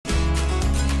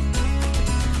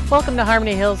Welcome to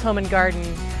Harmony Hills Home and Garden.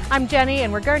 I'm Jenny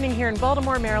and we're gardening here in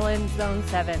Baltimore, Maryland, Zone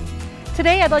 7.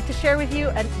 Today I'd like to share with you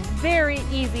a very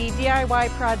easy DIY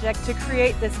project to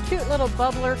create this cute little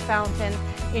bubbler fountain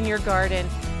in your garden.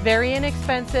 Very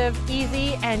inexpensive,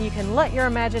 easy, and you can let your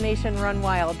imagination run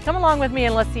wild. Come along with me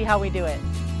and let's see how we do it.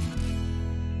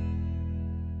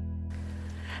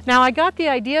 Now I got the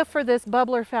idea for this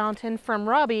bubbler fountain from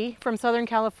Robbie from Southern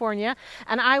California,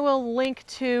 and I will link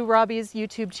to Robbie's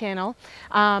YouTube channel.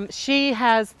 She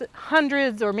has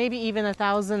hundreds or maybe even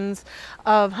thousands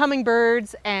of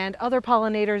hummingbirds and other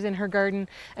pollinators in her garden,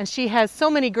 and she has so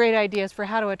many great ideas for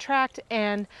how to attract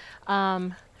and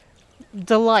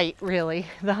delight really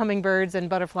the hummingbirds and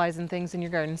butterflies and things in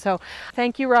your garden. So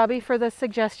thank you, Robbie, for the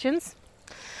suggestions.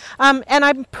 And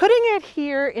I'm putting it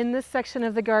here in this section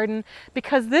of the garden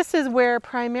because this is where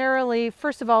primarily,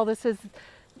 first of all, this is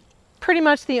pretty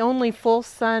much the only full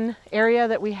sun area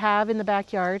that we have in the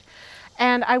backyard.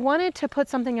 And I wanted to put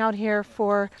something out here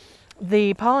for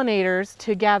the pollinators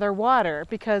to gather water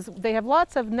because they have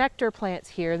lots of nectar plants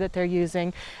here that they're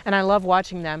using, and I love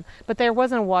watching them, but there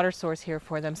wasn't a water source here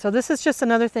for them. So this is just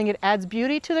another thing. It adds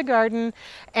beauty to the garden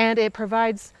and it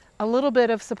provides a little bit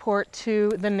of support to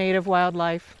the native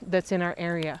wildlife that's in our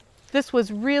area. This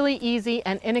was really easy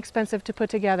and inexpensive to put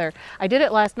together. I did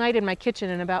it last night in my kitchen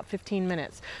in about 15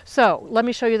 minutes. So let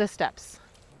me show you the steps.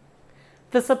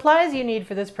 The supplies you need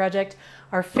for this project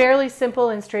are fairly simple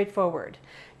and straightforward.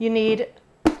 You need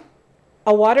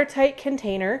a watertight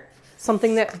container,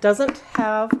 something that doesn't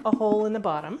have a hole in the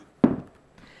bottom.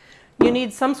 You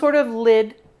need some sort of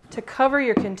lid to cover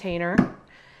your container,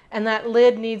 and that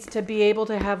lid needs to be able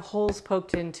to have holes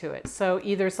poked into it. So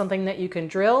either something that you can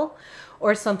drill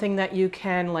or something that you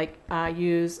can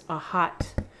use a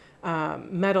hot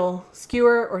metal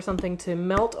skewer or something to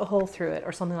melt a hole through it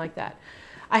or something like that.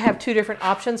 I have two different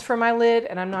options for my lid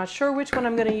and I'm not sure which one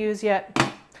I'm going to use yet.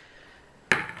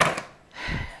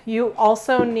 You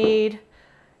also need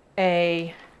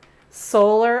a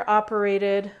solar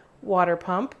operated water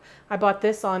pump. I bought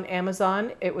this on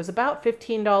Amazon. It was about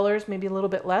 $15, maybe a little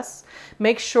bit less.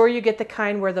 Make sure you get the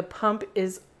kind where the pump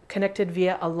is connected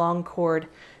via a long cord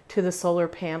to the solar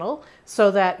panel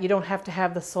so that you don't have to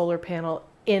have the solar panel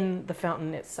in the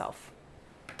fountain itself.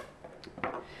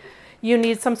 You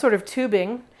need some sort of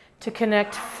tubing to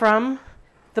connect from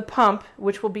the pump,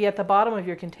 which will be at the bottom of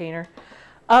your container,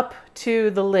 up to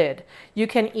the lid. You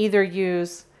can either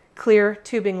use clear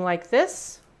tubing like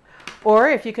this,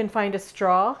 or if you can find a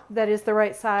straw that is the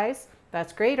right size,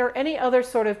 that's great, or any other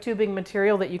sort of tubing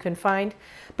material that you can find,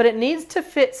 but it needs to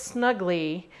fit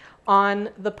snugly on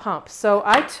the pump. So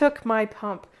I took my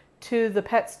pump to the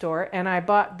pet store and I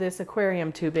bought this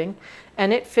aquarium tubing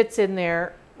and it fits in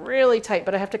there really tight,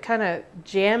 but I have to kind of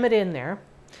jam it in there.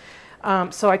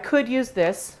 So I could use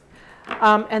this.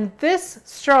 And this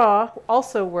straw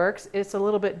also works. It's a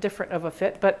little bit different of a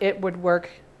fit, but it would work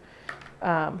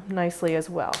nicely as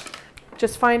well.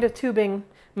 Just find a tubing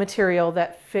material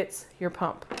that fits your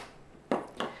pump.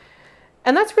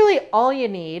 And that's really all you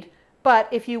need. But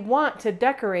if you want to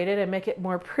decorate it and make it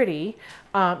more pretty,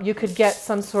 you could get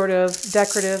some sort of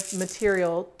decorative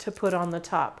material to put on the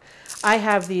top. I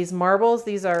have these marbles.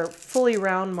 These are fully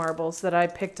round marbles that I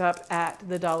picked up at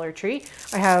the Dollar Tree.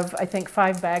 I have, I think,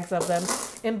 5 bags of them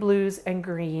in blues and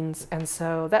greens. And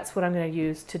so that's what I'm going to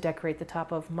use to decorate the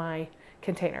top of my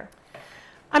container.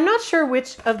 I'm not sure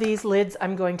which of these lids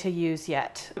I'm going to use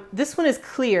yet. This one is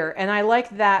clear, and I like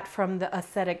that from the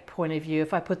aesthetic point of view.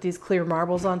 If I put these clear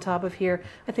marbles on top of here,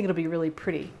 I think it'll be really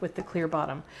pretty with the clear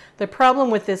bottom. The problem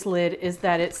with this lid is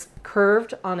that it's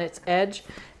curved on its edge,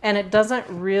 and it doesn't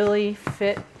really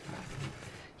fit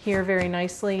here very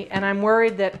nicely. And I'm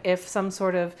worried that if some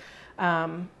sort of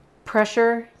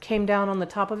pressure came down on the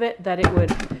top of it, that it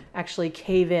would actually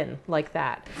cave in like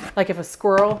that. Like if a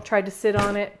squirrel tried to sit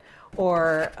on it,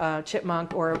 or a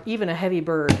chipmunk, or even a heavy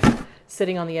bird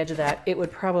sitting on the edge of that, it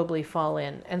would probably fall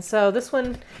in. And so this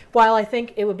one, while I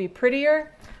think it would be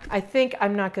prettier, I think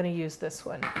I'm not going to use this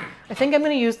one. I think I'm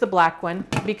going to use the black one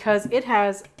because it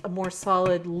has a more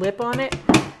solid lip on it.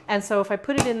 And so if I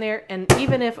put it in there, and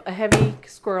even if a heavy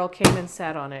squirrel came and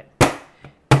sat on it,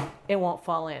 it won't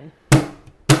fall in.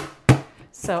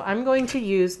 So I'm going to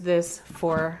use this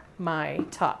for my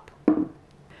top.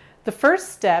 The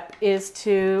first step is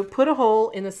to put a hole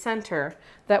in the center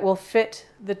that will fit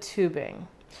the tubing.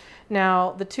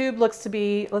 Now the tube looks to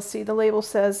be, let's see, the label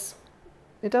says,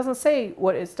 it doesn't say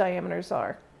what its diameters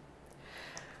are.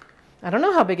 I don't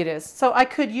know how big it is. So I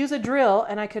could use a drill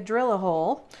and I could drill a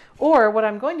hole, or what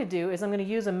I'm going to do is I'm going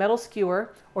to use a metal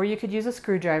skewer, or you could use a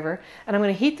screwdriver, and I'm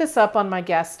going to heat this up on my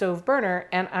gas stove burner,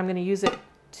 and I'm going to use it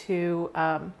to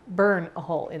burn a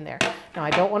hole in there. Now I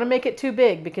don't want to make it too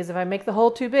big, because if I make the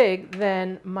hole too big,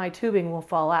 then my tubing will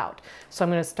fall out. So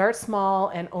I'm going to start small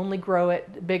and only grow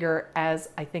it bigger as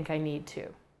I think I need to.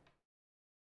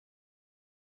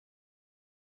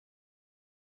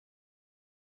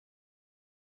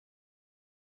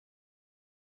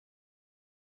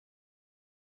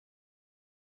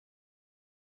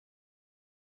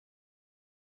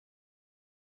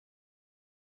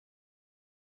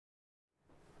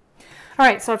 All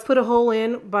right, so I've put a hole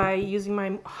in by using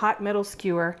my hot metal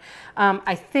skewer.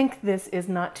 I think this is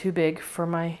not too big for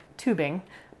my tubing,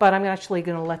 but I'm actually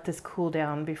going to let this cool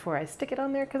down before I stick it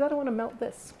on there, because I don't want to melt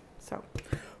this. So,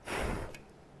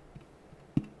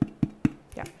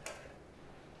 yeah.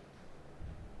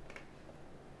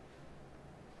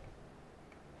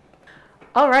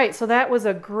 All right, so that was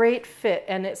a great fit,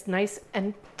 and it's nice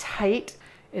and tight.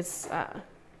 It's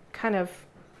kind of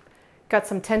got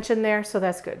some tension there, so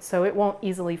that's good. So it won't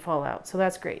easily fall out, so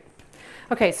that's great.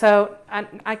 Okay, so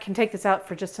I can take this out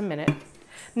for just a minute.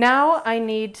 Now I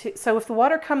need to, so if the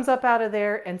water comes up out of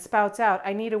there and spouts out,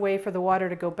 I need a way for the water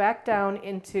to go back down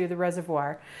into the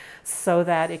reservoir so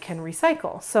that it can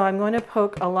recycle. So I'm going to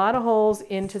poke a lot of holes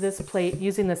into this plate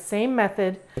using the same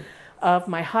method of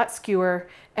my hot skewer.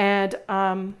 And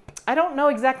I don't know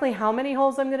exactly how many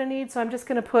holes I'm going to need, so I'm just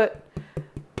going to put,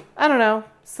 I don't know,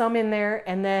 some in there,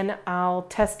 and then I'll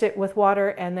test it with water,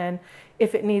 and then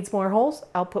if it needs more holes,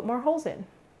 I'll put more holes in.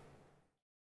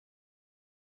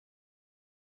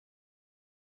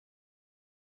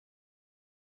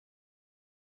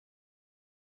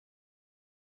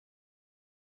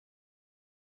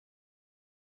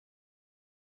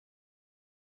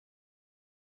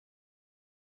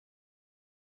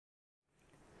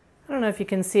 I don't know if you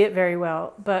can see it very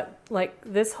well, but like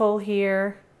this hole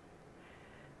here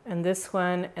and this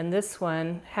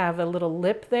one have a little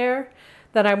lip there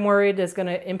that I'm worried is going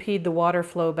to impede the water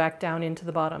flow back down into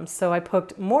the bottom. So I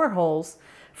poked more holes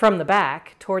from the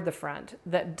back toward the front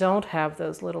that don't have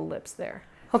those little lips there.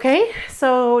 Okay,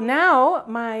 so now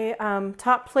my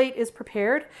top plate is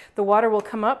prepared. The water will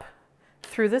come up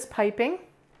through this piping,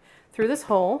 through this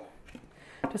hole,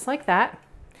 just like that.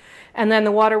 And then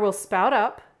the water will spout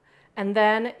up, and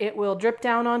then it will drip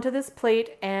down onto this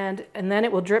plate, and then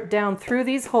it will drip down through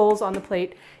these holes on the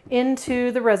plate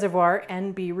into the reservoir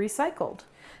and be recycled.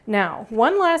 Now,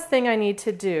 one last thing I need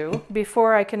to do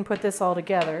before I can put this all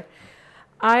together,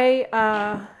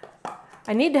 I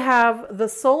need to have the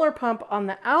solar pump on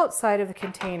the outside of the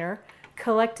container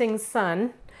collecting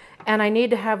sun, and I need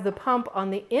to have the pump on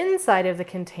the inside of the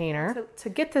container to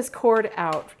get this cord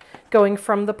out going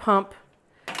from the pump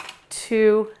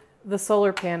to the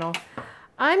solar panel.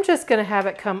 I'm just going to have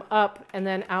it come up and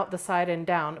then out the side and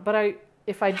down. But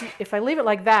if I leave it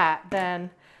like that,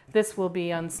 then this will be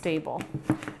unstable,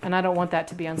 and I don't want that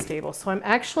to be unstable. So I'm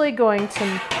actually going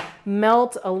to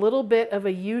melt a little bit of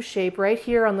a U shape right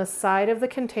here on the side of the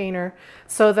container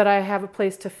so that I have a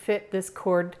place to fit this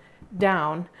cord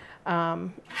down,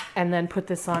 and then put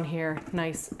this on here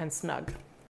nice and snug.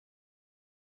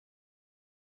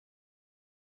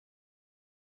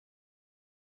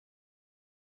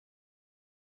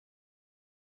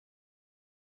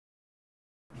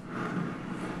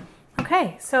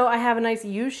 Okay, so I have a nice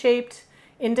U-shaped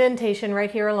indentation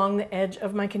right here along the edge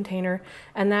of my container,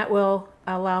 and that will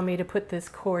allow me to put this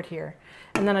cord here.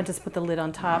 And then I just put the lid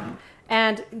on top.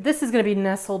 And this is going to be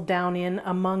nestled down in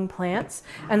among plants.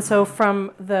 And so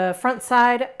from the front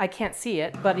side, I can't see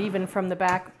it, but even from the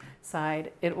back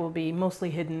side, it will be mostly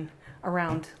hidden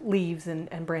around leaves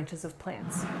and branches of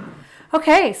plants.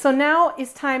 Okay, so now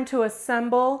it's time to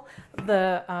assemble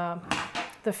the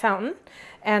fountain.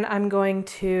 And I'm going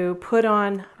to put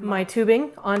on my tubing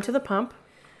onto the pump.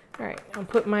 All right, I'll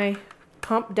put my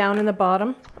pump down in the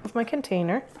bottom of my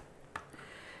container.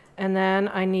 And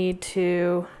then I need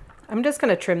to, I'm just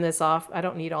going to trim this off. I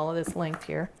don't need all of this length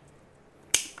here.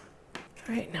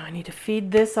 All right, now I need to feed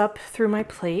this up through my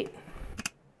plate.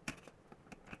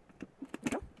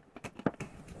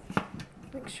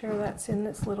 Make sure that's in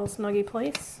this little snuggy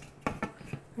place.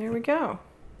 There we go.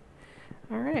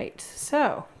 All right,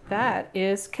 so that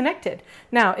is connected.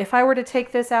 Now, if I were to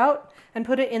take this out and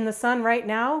put it in the sun right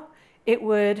now, it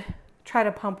would try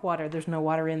to pump water. There's no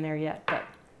water in there yet,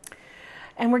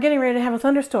 and we're getting ready to have a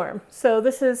thunderstorm. So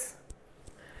this is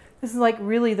like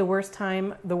really the worst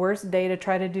time, the worst day to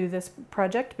try to do this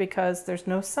project, because there's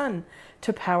no sun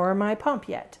to power my pump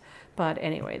yet. But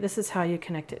anyway, this is how you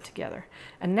connect it together.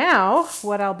 And now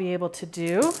what I'll be able to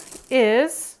do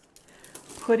is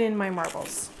put in my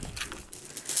marbles.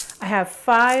 I have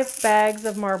 5 bags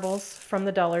of marbles from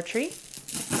the Dollar Tree.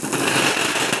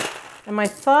 And my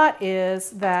thought is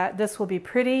that this will be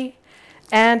pretty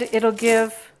and it'll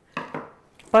give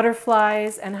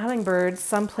butterflies and hummingbirds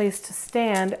some place to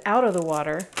stand out of the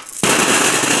water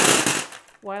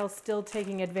while still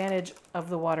taking advantage of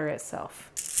the water itself.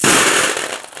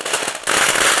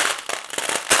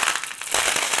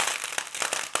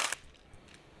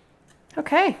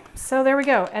 Okay, so there we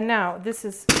go. And now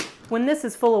when this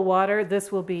is full of water,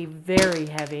 this will be very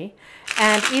heavy.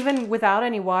 And even without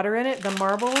any water in it, the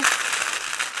marbles,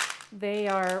 they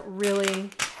are really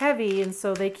heavy, and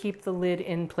so they keep the lid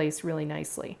in place really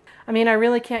nicely. I mean, I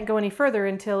really can't go any further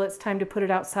until it's time to put it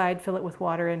outside, fill it with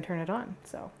water, and turn it on.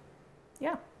 So,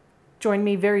 yeah. Join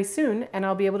me very soon, and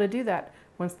I'll be able to do that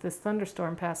once this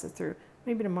thunderstorm passes through.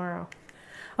 Maybe tomorrow.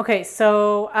 Okay,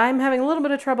 so I'm having a little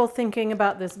bit of trouble thinking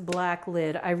about this black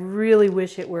lid. I really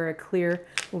wish it were a clear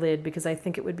lid because I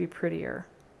think it would be prettier.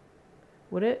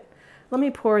 Would it? Let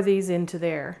me pour these into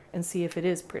there and see if it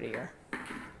is prettier.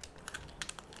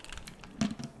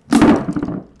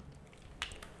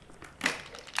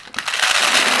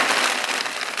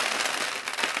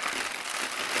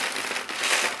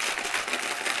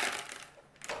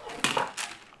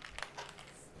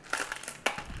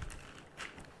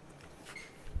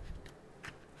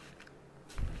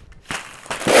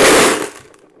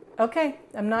 Okay,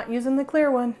 I'm not using the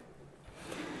clear one.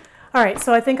 All right,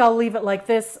 so I think I'll leave it like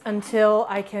this until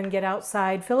I can get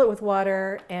outside, fill it with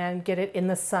water, and get it in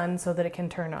the sun so that it can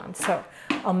turn on. So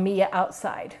I'll meet you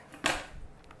outside.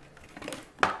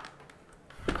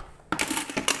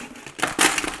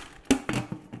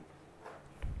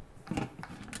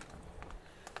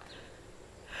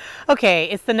 Okay,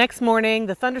 it's the next morning.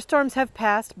 The thunderstorms have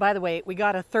passed. By the way, we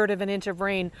got 1/3 of an inch of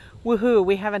rain. Woohoo,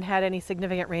 we haven't had any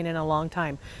significant rain in a long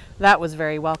time. That was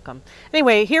very welcome.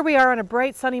 Anyway, here we are on a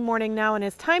bright sunny morning now, and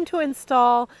it's time to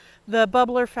install the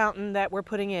bubbler fountain that we're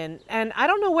putting in. And I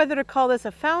don't know whether to call this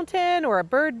a fountain or a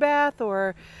bird bath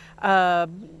or a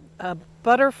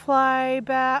butterfly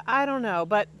bath. I don't know,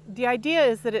 but the idea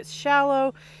is that it's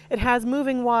shallow, it has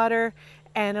moving water,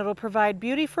 and it'll provide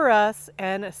beauty for us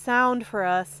and sound for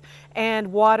us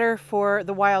and water for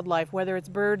the wildlife, whether it's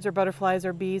birds or butterflies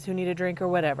or bees who need a drink or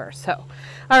whatever. So,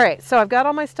 all right, so I've got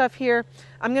all my stuff here.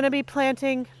 I'm going to be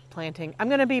I'm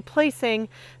going to be placing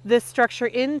this structure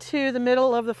into the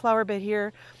middle of the flower bed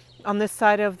here on this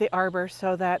side of the arbor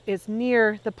so that it's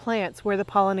near the plants where the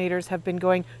pollinators have been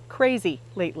going crazy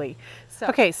lately.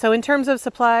 Okay, so in terms of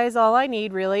supplies, all I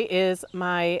need really is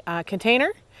my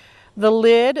container, the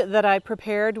lid that I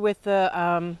prepared with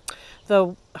the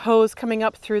hose coming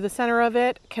up through the center of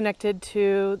it, connected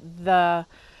to the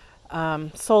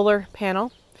solar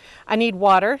panel. I need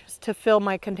water to fill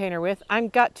my container with.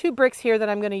 I've got 2 bricks here that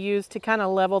I'm going to use to kind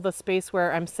of level the space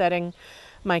where I'm setting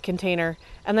my container.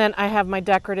 And then I have my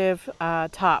decorative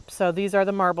top. So these are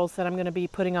the marbles that I'm going to be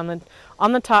putting on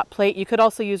the top plate. You could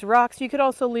also use rocks. You could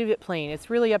also leave it plain. It's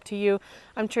really up to you.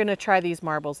 I'm trying to try these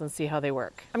marbles and see how they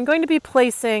work. I'm going to be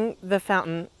placing the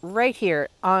fountain right here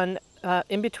on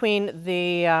in between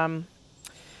the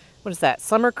what is that?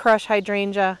 Summer Crush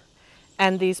hydrangea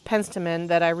and these penstemon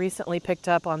that I recently picked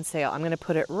up on sale. I'm going to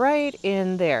put it right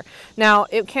in there. Now,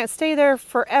 it can't stay there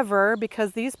forever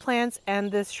because these plants and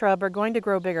this shrub are going to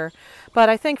grow bigger, but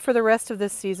I think for the rest of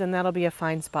this season, that'll be a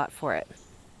fine spot for it.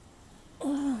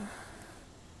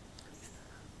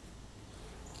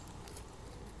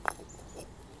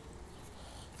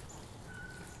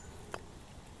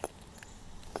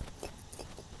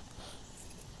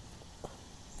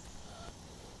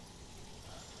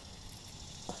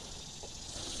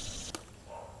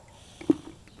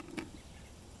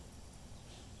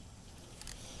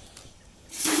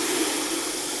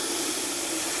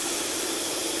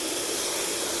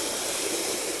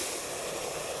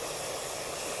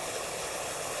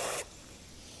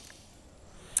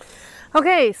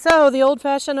 Okay, so the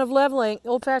old-fashioned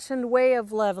way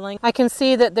of leveling. I can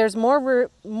see that there's more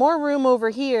room over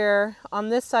here on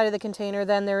this side of the container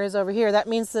than there is over here. That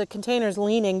means the container's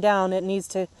leaning down. It needs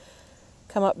to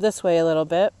come up this way a little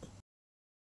bit.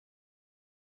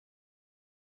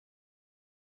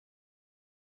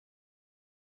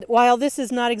 While this is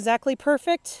not exactly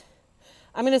perfect,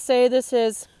 I'm going to say this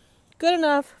is good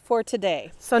enough for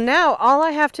today. So now all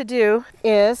I have to do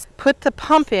is put the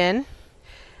pump in.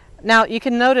 Now you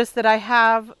can notice that I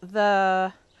have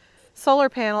the solar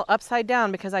panel upside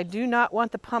down because I do not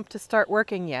want the pump to start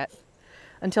working yet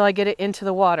until I get it into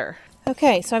the water.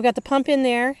 Okay, so I've got the pump in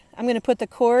there. I'm going to put the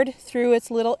cord through its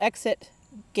little exit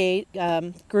gate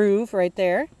groove right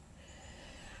there.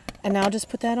 And now I'll just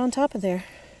put that on top of there.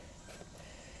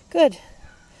 Good.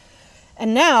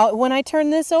 And now when I turn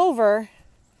this over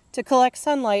to collect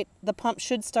sunlight, the pump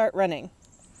should start running.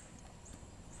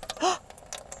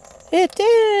 It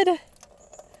did.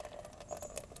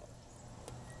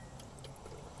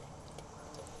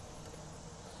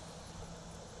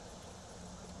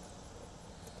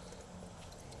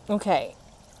 Okay,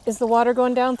 is the water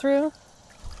going down through?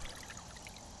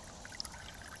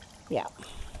 Yeah.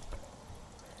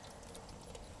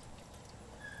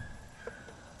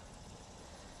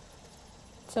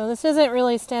 So this isn't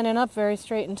really standing up very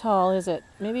straight and tall, is it?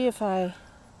 Maybe if I...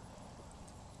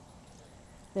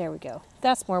 There we go.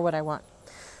 That's more what I want.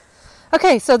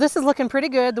 Okay, so this is looking pretty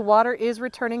good. The water is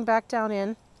returning back down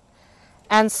in.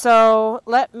 And so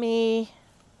let me...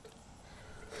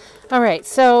 All right,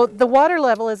 so the water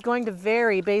level is going to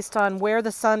vary based on where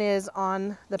the sun is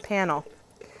on the panel.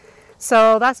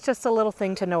 So that's just a little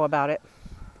thing to know about it.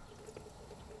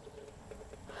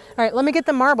 All right, let me get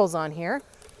the marbles on here.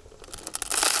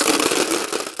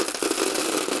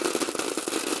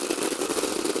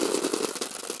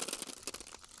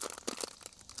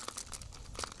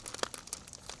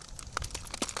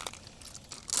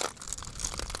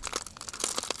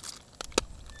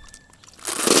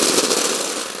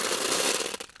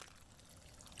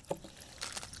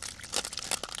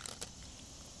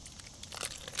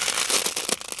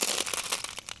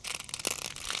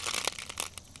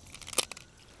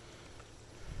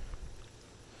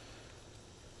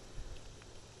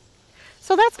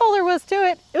 So that's all there was to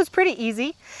it. It was pretty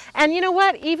easy. And you know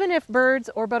what? Even if birds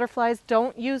or butterflies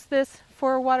don't use this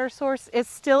for a water source, it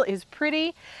still is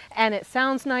pretty and it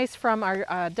sounds nice from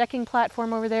our decking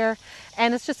platform over there.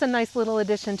 And it's just a nice little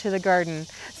addition to the garden.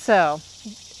 So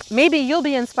maybe you'll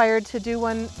be inspired to do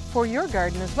one for your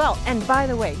garden as well. And by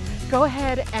the way, go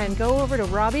ahead and go over to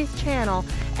Robbie's channel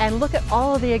and look at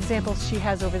all of the examples she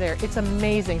has over there. It's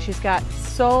amazing. She's got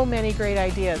so many great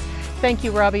ideas. Thank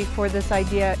you, Robbie, for this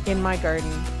idea in my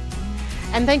garden.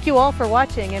 And thank you all for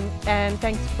watching, and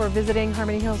thanks for visiting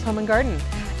Harmony Hills Home and Garden.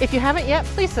 If you haven't yet,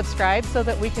 please subscribe so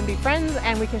that we can be friends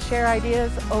and we can share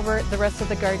ideas over the rest of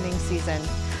the gardening season.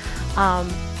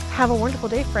 Have a wonderful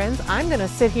day, friends. I'm gonna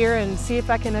sit here and see if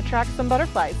I can attract some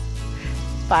butterflies.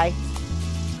 Bye.